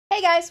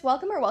Hey guys,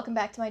 welcome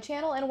back to my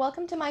channel, and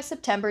welcome to my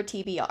September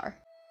TBR.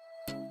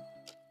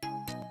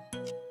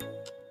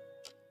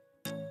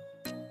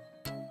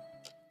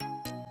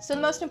 So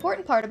the most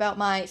important part about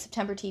my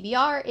September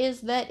TBR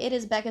is that it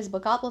is Becca's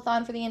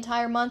Bookoplathon for the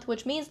entire month,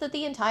 which means that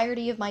the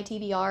entirety of my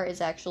TBR is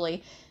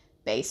actually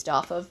based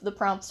off of the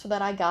prompts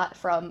that I got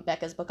from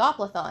Becca's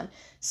Bookoplathon.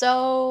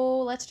 So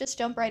let's just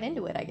jump right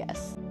into it, I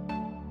guess.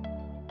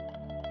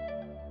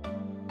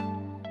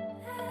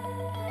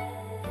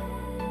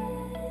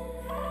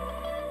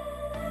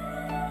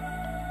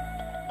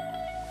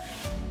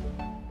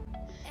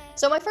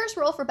 So my first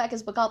roll for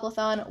Becca's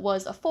Bookoplathon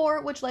was a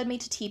 4, which led me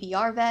to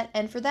TBR Vet,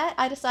 and for that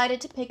I decided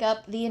to pick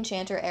up The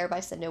Enchanter Heir by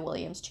Cinda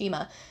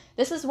Williams-Chima.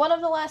 This is one of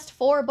the last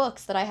 4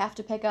 books that I have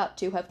to pick up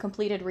to have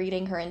completed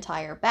reading her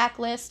entire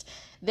backlist.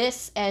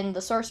 This and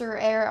The Sorcerer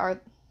Heir are...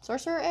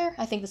 Sorcerer Heir?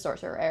 I think The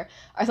Sorcerer Heir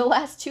are the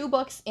last 2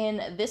 books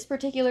in this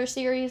particular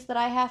series that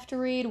I have to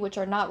read, which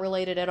are not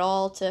related at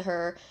all to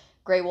her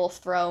Grey Wolf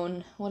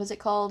Throne, what is it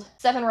called?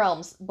 Seven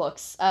Realms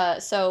books.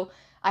 So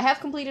I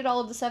have completed all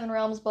of the Seven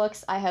Realms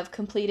books. I have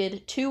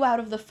completed 2 out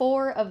of the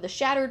 4 of the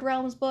Shattered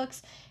Realms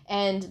books,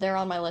 and they're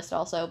on my list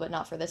also, but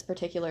not for this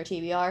particular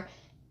TBR.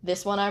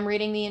 This one I'm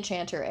reading The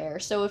Enchanter Heir.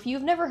 So if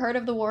you've never heard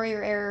of the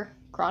Warrior Heir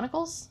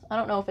Chronicles, I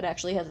don't know if it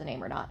actually has a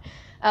name or not.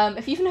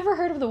 If you've never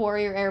heard of the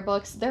Warrior Heir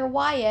books, they're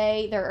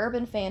YA, they're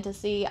urban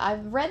fantasy.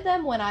 I've read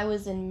them when I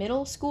was in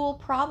middle school,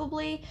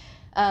 probably.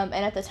 And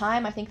at the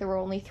time, I think there were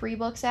only 3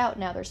 books out.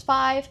 Now there's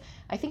 5.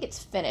 I think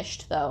it's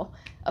finished, though,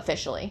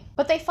 officially.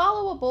 But they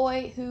follow a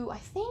boy who, I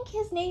think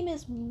his name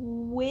is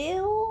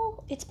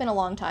Will? It's been a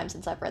long time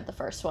since I've read the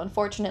first one.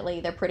 Fortunately,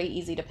 they're pretty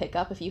easy to pick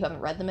up if you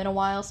haven't read them in a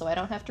while, so I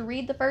don't have to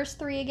read the first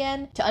 3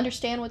 again. To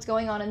understand what's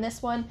going on in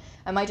this one,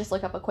 I might just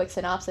look up a quick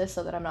synopsis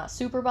so that I'm not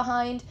super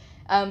behind.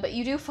 But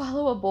you do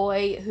follow a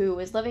boy who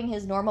is living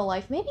his normal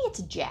life. Maybe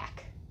it's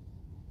Jack.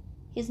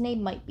 His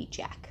name might be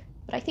Jack,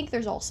 but I think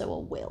there's also a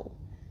Will.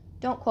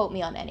 Don't quote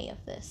me on any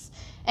of this.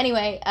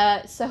 Anyway,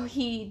 so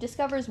he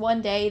discovers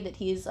one day that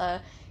he's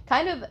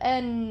kind of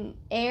an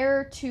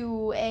heir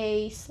to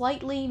a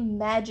slightly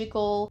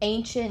magical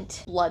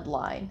ancient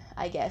bloodline,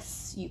 I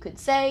guess you could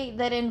say,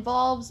 that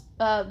involves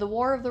the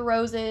War of the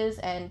Roses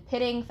and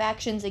pitting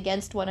factions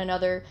against one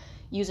another,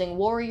 using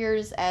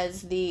warriors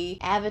as the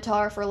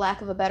avatar, for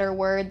lack of a better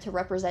word, to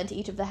represent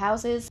each of the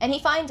houses. And he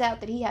finds out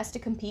that he has to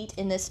compete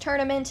in this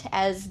tournament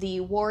as the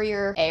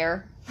warrior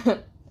heir.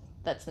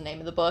 That's the name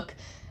of the book.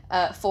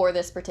 For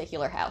this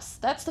particular house.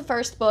 That's the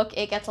first book.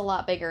 It gets a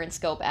lot bigger in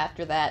scope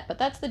after that, but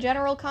that's the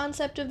general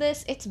concept of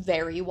this. It's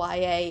very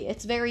YA.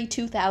 It's very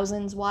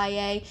 2000s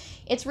YA.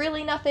 It's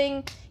really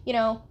nothing, you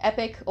know,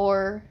 epic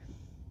or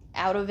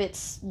out of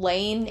its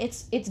lane.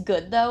 It's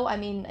good, though. I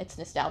mean, it's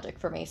nostalgic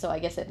for me, so I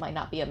guess it might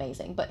not be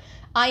amazing, but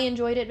I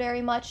enjoyed it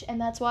very much, and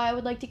that's why I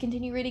would like to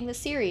continue reading the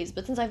series.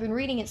 But since I've been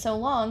reading it so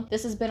long,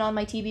 this has been on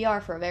my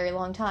TBR for a very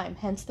long time,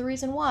 hence the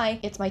reason why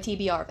it's my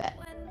TBR vet.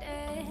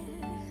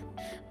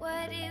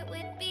 What it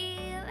would be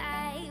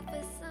like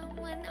for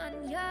someone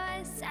on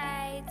your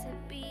side to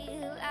be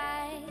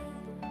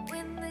like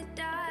when the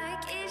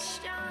dark is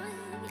strong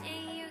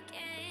and you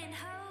can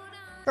hold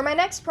on. For my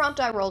next prompt,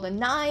 I rolled a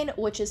 9,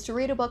 which is to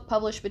read a book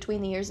published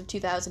between the years of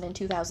 2000 and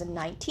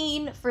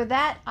 2019. For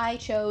that, I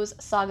chose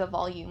Saga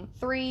Volume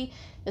 3.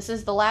 This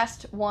is the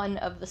last one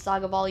of the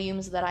Saga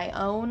volumes that I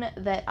own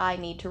that I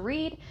need to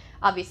read.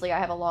 Obviously, I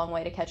have a long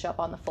way to catch up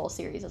on the full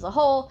series as a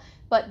whole,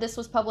 but this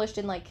was published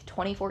in like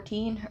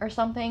 2014 or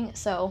something,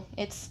 so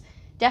it's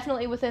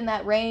definitely within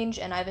that range,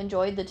 and I've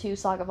enjoyed the 2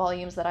 Saga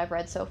volumes that I've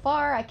read so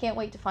far. I can't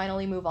wait to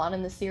finally move on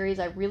in the series.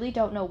 I really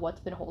don't know what's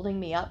been holding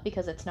me up,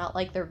 because it's not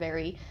like they're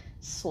very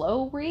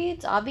slow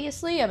reads,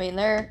 obviously. I mean,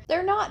 they're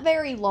not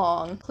very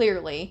long,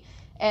 clearly,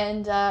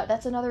 and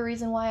that's another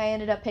reason why I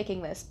ended up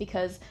picking this,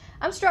 because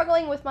I'm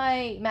struggling with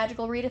my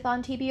Magical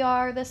Readathon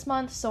TBR this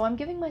month, so I'm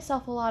giving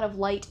myself a lot of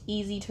light,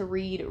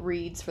 easy-to-read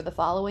reads for the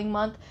following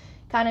month,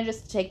 kind of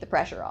just to take the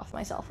pressure off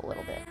myself a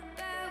little bit.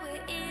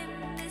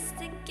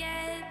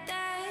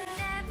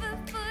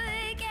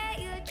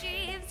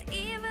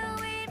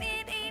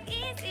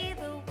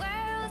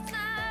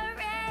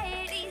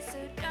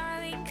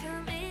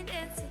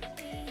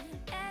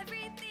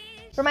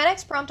 For my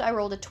next prompt, I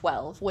rolled a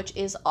 12, which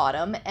is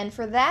Autumn, and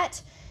for that,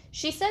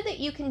 she said that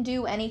you can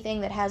do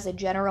anything that has a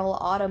general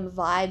autumn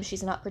vibe.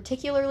 She's not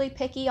particularly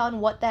picky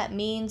on what that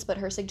means, but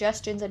her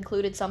suggestions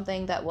included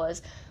something that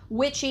was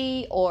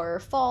witchy or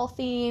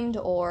fall-themed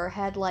or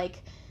had,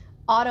 like,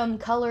 autumn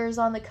colors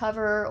on the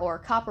cover or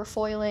copper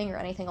foiling or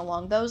anything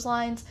along those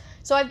lines.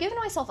 So I've given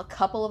myself a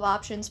couple of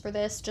options for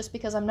this just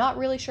because I'm not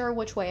really sure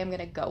which way I'm going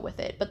to go with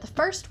it. But the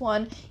first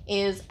one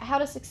is How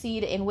to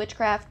Succeed in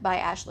Witchcraft by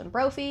Ashlyn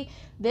Brophy.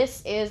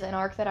 This is an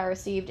arc that I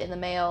received in the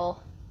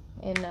mail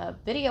in a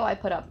video I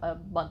put up a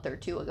month or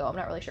 2 ago. I'm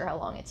not really sure how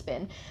long it's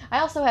been. I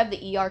also have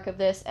the e-arc of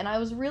this, and I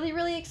was really,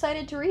 really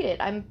excited to read it.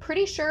 I'm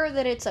pretty sure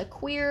that it's a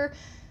queer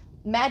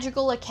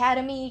magical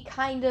academy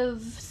kind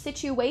of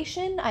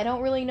situation. I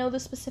don't really know the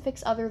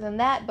specifics other than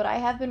that, but I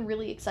have been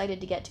really excited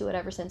to get to it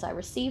ever since I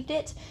received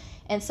it.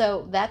 And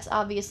so that's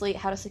obviously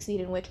How to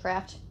Succeed in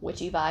Witchcraft,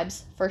 witchy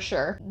vibes for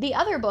sure. The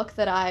other book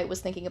that I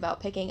was thinking about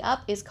picking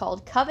up is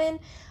called Coven.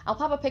 I'll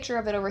pop a picture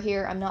of it over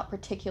here. I'm not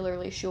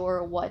particularly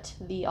sure what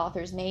the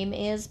author's name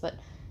is, but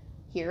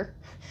here.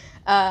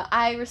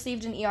 I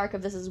received an e-arc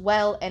of this as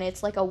well, and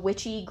it's like a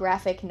witchy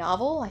graphic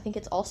novel. I think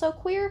it's also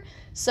queer,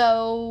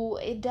 so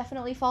it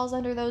definitely falls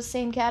under those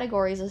same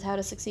categories as How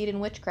to Succeed in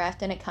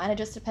Witchcraft, and it kind of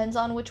just depends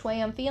on which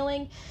way I'm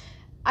feeling.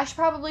 I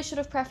probably should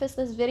have prefaced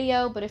this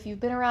video, but if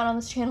you've been around on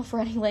this channel for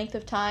any length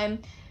of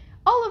time,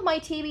 all of my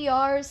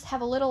TBRs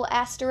have a little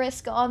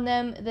asterisk on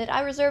them that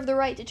I reserve the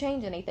right to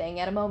change anything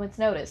at a moment's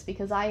notice,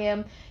 because I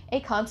am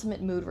a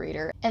consummate mood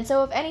reader. And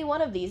so if any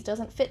one of these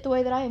doesn't fit the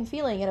way that I am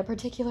feeling at a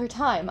particular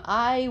time,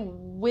 I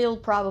will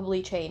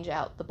probably change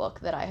out the book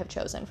that I have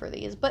chosen for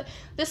these. But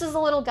this is a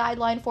little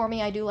guideline for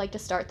me. I do like to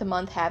start the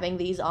month having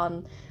these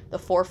on the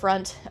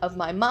forefront of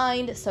my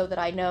mind so that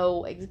I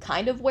know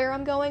kind of where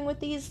I'm going with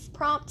these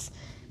prompts.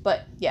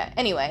 But yeah,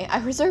 anyway, I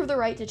reserve the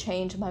right to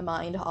change my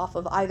mind off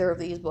of either of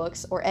these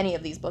books, or any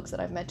of these books that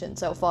I've mentioned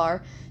so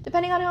far,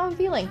 depending on how I'm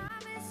feeling.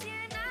 Promise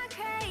you're not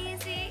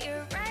crazy,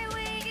 you're right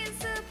where you're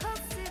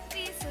supposed to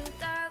be, so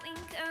darling,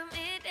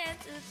 commit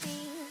to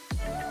be.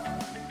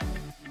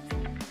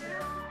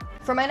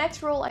 For my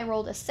next roll, I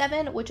rolled a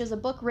 7, which is a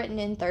book written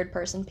in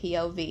third-person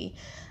POV.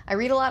 I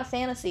read a lot of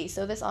fantasy,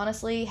 so this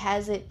honestly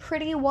has it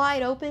pretty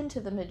wide open to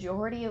the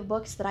majority of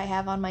books that I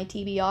have on my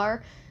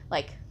TBR,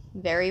 like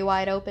very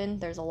wide open.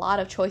 There's a lot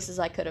of choices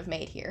I could have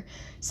made here.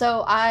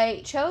 So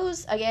I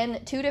chose,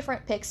 again, 2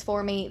 different picks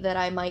for me that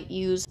I might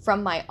use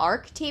from my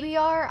ARC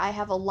TBR. I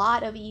have a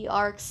lot of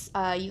e-arcs.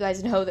 You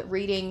guys know that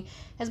reading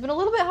has been a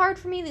little bit hard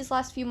for me these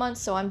last few months,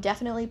 so I'm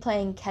definitely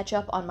playing catch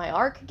up on my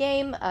ARC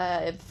game.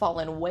 I've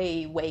fallen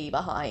way, way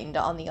behind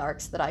on the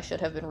arcs that I should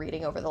have been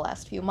reading over the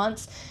last few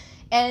months.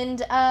 And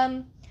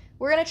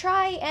we're gonna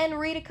try and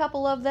read a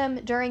couple of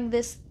them during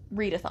this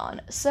readathon.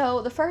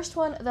 So the first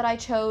one that I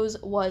chose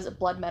was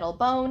Blood Metal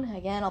Bone.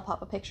 Again, I'll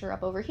pop a picture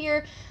up over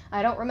here.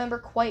 I don't remember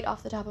quite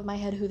off the top of my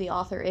head who the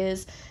author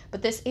is,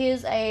 but this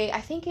is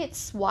I think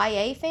it's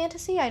YA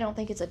fantasy. I don't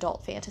think it's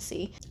adult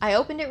fantasy. I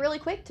opened it really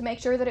quick to make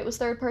sure that it was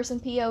third-person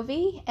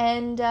POV,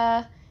 and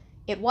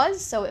it was,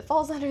 so it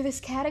falls under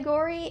this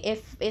category.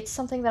 If it's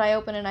something that I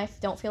open and I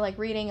don't feel like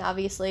reading,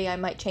 obviously I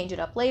might change it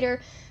up later,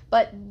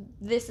 but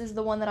this is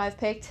the one that I've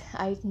picked.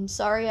 I'm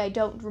sorry I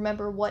don't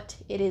remember what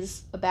it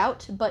is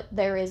about, but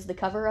there is the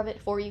cover of it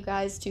for you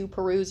guys to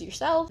peruse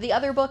yourself. The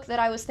other book that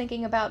I was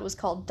thinking about was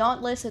called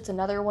Dauntless. It's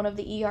another one of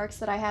the e-arcs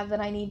that I have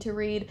that I need to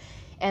read,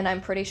 and I'm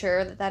pretty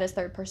sure that that is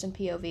third-person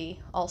POV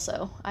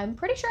also. I'm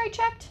pretty sure I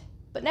checked,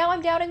 but now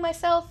I'm doubting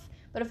myself.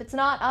 But if it's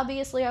not,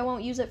 obviously I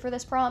won't use it for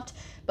this prompt.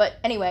 But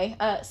anyway,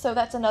 so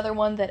that's another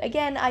one that,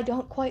 again, I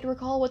don't quite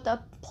recall what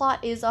the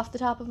plot is off the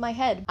top of my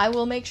head. I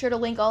will make sure to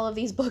link all of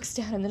these books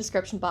down in the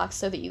description box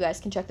so that you guys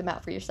can check them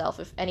out for yourself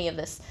if any of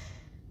this,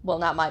 well,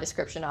 not my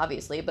description,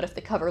 obviously, but if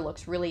the cover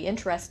looks really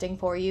interesting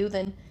for you,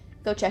 then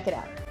go check it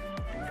out.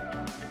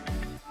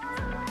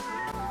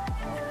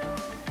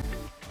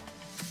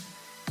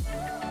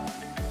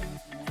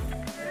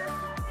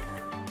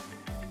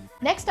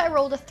 Next, I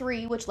rolled a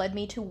 3, which led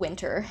me to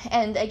Winter,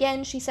 and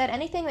again, she said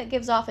anything that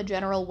gives off a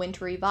general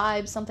wintry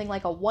vibe, something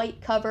like a white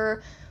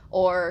cover,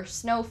 or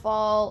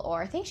snowfall,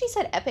 or I think she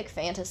said epic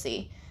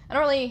fantasy. I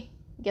don't really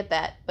get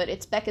that, but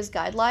it's Becca's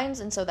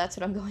guidelines, and so that's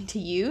what I'm going to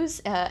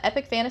use.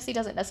 Epic fantasy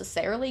doesn't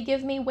necessarily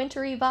give me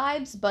wintry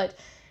vibes, but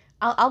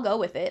I'll go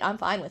with it. I'm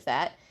fine with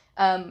that.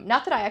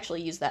 Not that I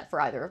actually use that for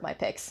either of my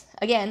picks.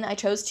 Again, I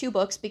chose 2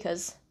 books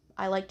because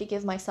I like to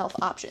give myself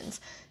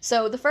options.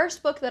 So the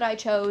first book that I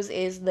chose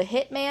is The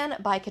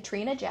Hitman by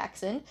Katrina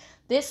Jackson.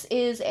 This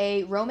is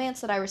a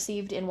romance that I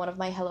received in one of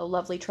my Hello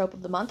Lovely Trope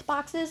of the Month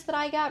boxes that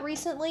I got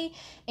recently,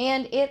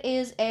 and it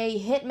is a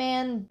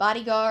hitman,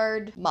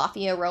 bodyguard,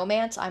 mafia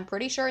romance. I'm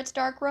pretty sure it's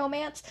dark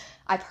romance.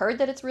 I've heard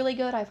that it's really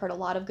good. I've heard a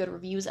lot of good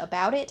reviews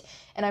about it,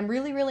 and I'm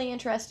really, really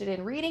interested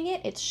in reading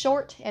it. It's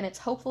short, and it's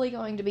hopefully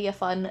going to be a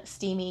fun,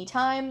 steamy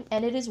time,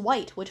 and it is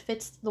white, which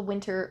fits the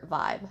winter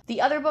vibe.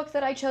 The other book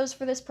that I chose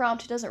for this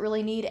prompt doesn't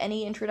really need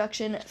any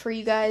introduction for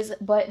you guys,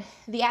 but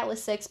The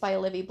Atlas 6 by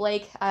Olivia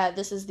Blake.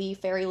 This is the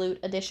Fairy Loot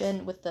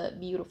edition with the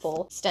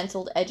beautiful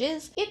stenciled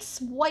edges. It's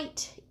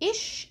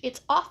white-ish, it's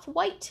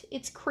off-white,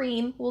 it's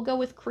cream. We'll go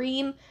with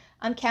cream.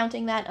 I'm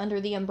counting that under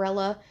the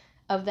umbrella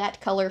of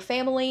that color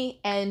family,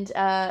 and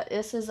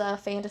this is a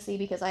fantasy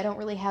because I don't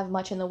really have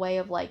much in the way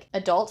of like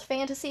adult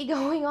fantasy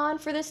going on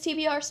for this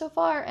TBR so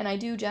far, and I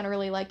do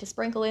generally like to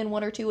sprinkle in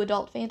 1 or 2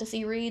 adult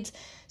fantasy reads.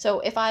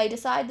 So if I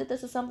decide that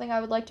this is something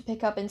I would like to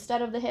pick up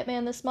instead of The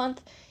Hitman this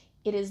month,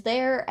 it is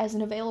there as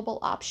an available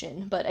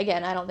option. But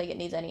again, I don't think it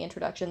needs any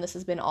introduction. This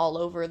has been all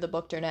over the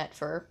bookternet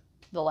for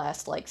the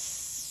last like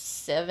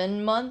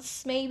 7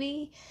 months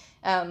maybe,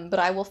 but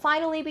I will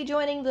finally be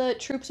joining the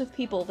troops of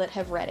people that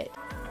have read it.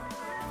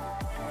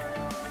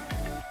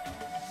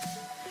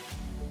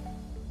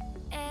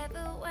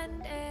 Ever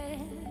wonder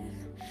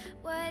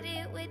what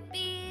it would be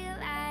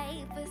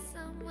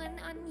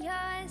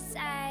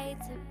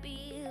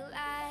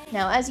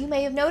Now, as you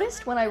may have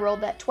noticed, when I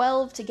rolled that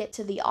 12 to get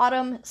to the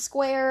autumn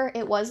square,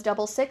 it was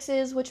double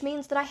sixes, which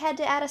means that I had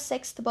to add a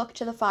 6th book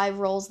to the 5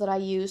 rolls that I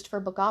used for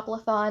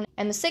Bookoplathon,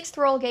 and the 6th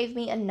roll gave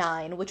me a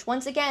 9, which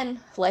once again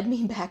led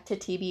me back to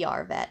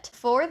TBR Vet.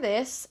 For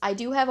this, I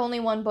do have only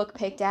one book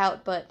picked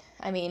out, but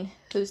I mean,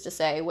 who's to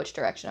say which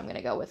direction I'm going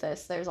to go with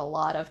this? There's a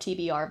lot of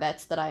TBR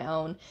Vets that I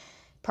own.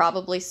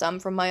 Probably some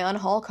from my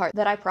unhaul cart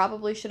that I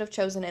probably should have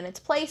chosen in its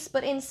place,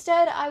 but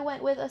instead I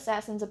went with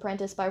Assassin's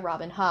Apprentice by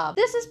Robin Hobb.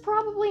 This is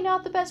probably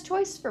not the best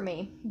choice for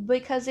me,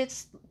 because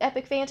it's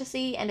epic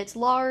fantasy and it's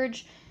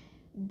large,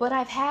 but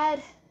I've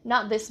had,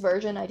 not this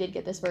version, I did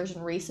get this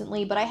version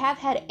recently, but I have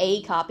had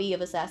a copy of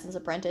Assassin's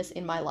Apprentice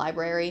in my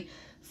library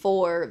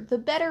for the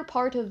better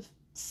part of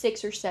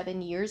 6 or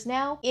 7 years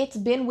now. It's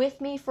been with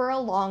me for a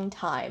long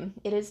time.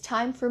 It is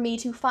time for me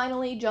to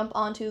finally jump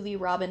onto the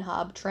Robin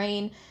Hobb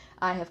train.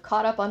 I have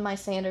caught up on my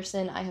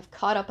Sanderson, I have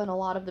caught up on a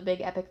lot of the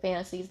big epic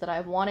fantasies that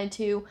I've wanted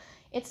to.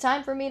 It's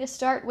time for me to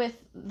start with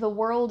the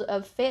world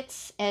of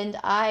Fitz, and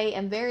I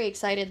am very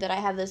excited that I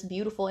have this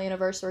beautiful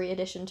anniversary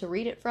edition to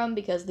read it from,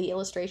 because the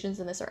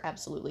illustrations in this are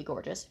absolutely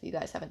gorgeous, if you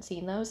guys haven't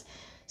seen those.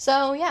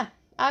 So yeah,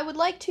 I would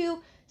like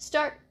to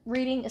start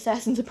reading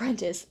Assassin's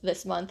Apprentice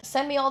this month.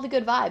 Send me all the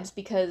good vibes,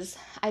 because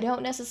I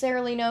don't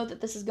necessarily know that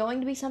this is going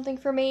to be something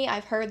for me.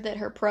 I've heard that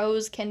her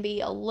prose can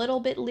be a little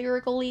bit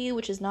lyrical-y,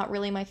 which is not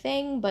really my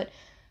thing, but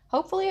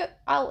hopefully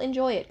I'll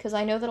enjoy it, because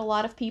I know that a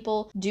lot of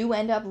people do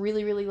end up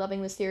really, really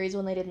loving the series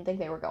when they didn't think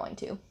they were going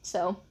to.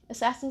 So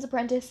Assassin's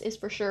Apprentice is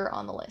for sure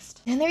on the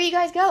list. And there you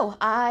guys go.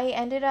 I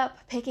ended up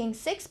picking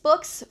 6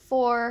 books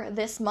for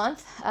this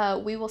month.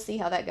 We will see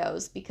how that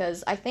goes,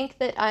 because I think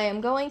that I am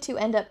going to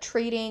end up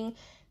treating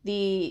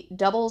the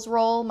doubles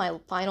roll, my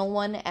final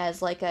one,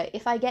 as like a,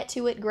 if I get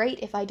to it, great,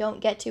 if I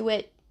don't get to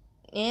it,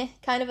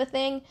 kind of a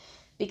thing,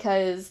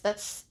 because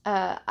that's,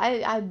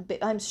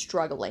 I'm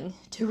struggling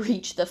to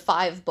reach the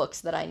 5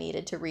 books that I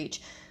needed to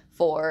reach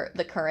for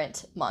the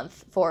current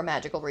month for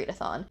Magical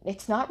Readathon.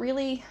 It's not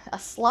really a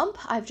slump.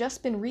 I've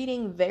just been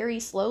reading very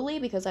slowly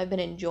because I've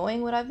been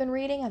enjoying what I've been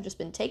reading. I've just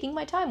been taking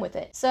my time with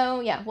it. So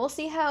yeah, we'll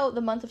see how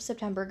the month of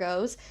September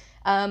goes.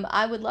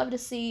 I would love to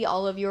see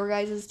all of your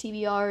guys'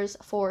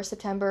 TBRs for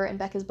September and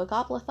Becca's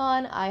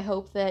Bookoplathon. I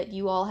hope that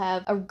you all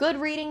have a good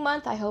reading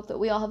month. I hope that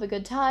we all have a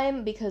good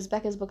time, because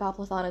Becca's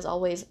Bookoplathon is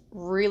always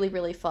really,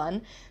 really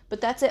fun. But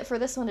that's it for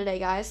this one today,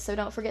 guys. So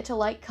don't forget to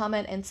like,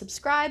 comment, and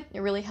subscribe. It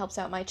really helps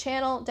out my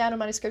channel. Down in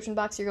my description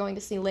box, you're going to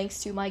see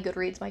links to my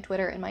Goodreads, my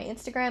Twitter, and my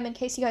Instagram in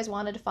case you guys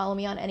wanted to follow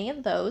me on any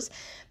of those.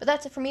 But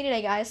that's it for me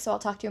today, guys, so I'll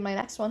talk to you in my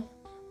next one.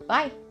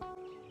 Bye!